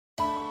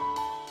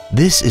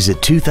This is a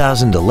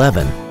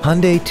 2011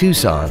 Hyundai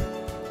Tucson.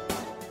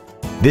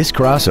 This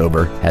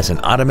crossover has an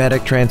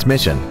automatic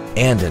transmission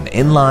and an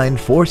inline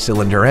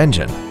 4-cylinder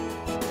engine.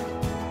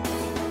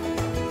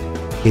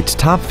 Its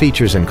top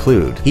features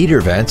include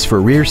heater vents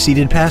for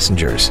rear-seated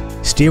passengers,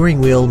 steering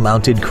wheel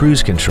mounted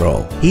cruise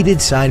control,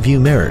 heated side view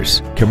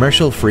mirrors,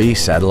 commercial-free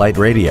satellite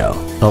radio,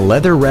 a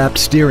leather-wrapped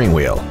steering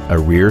wheel, a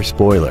rear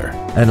spoiler,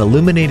 an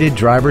illuminated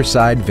driver's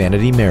side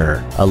vanity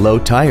mirror, a low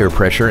tire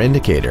pressure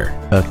indicator,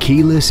 a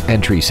keyless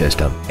entry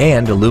system,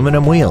 and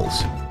aluminum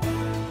wheels.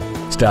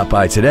 Stop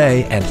by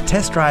today and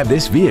test drive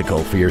this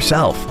vehicle for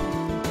yourself.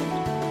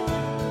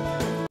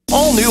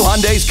 All new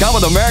Hyundais come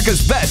with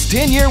America's best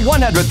 10-year,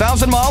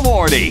 100,000-mile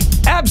warranty.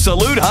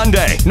 Absolute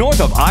Hyundai,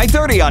 north of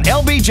I-30 on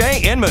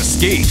LBJ in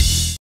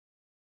Mesquite.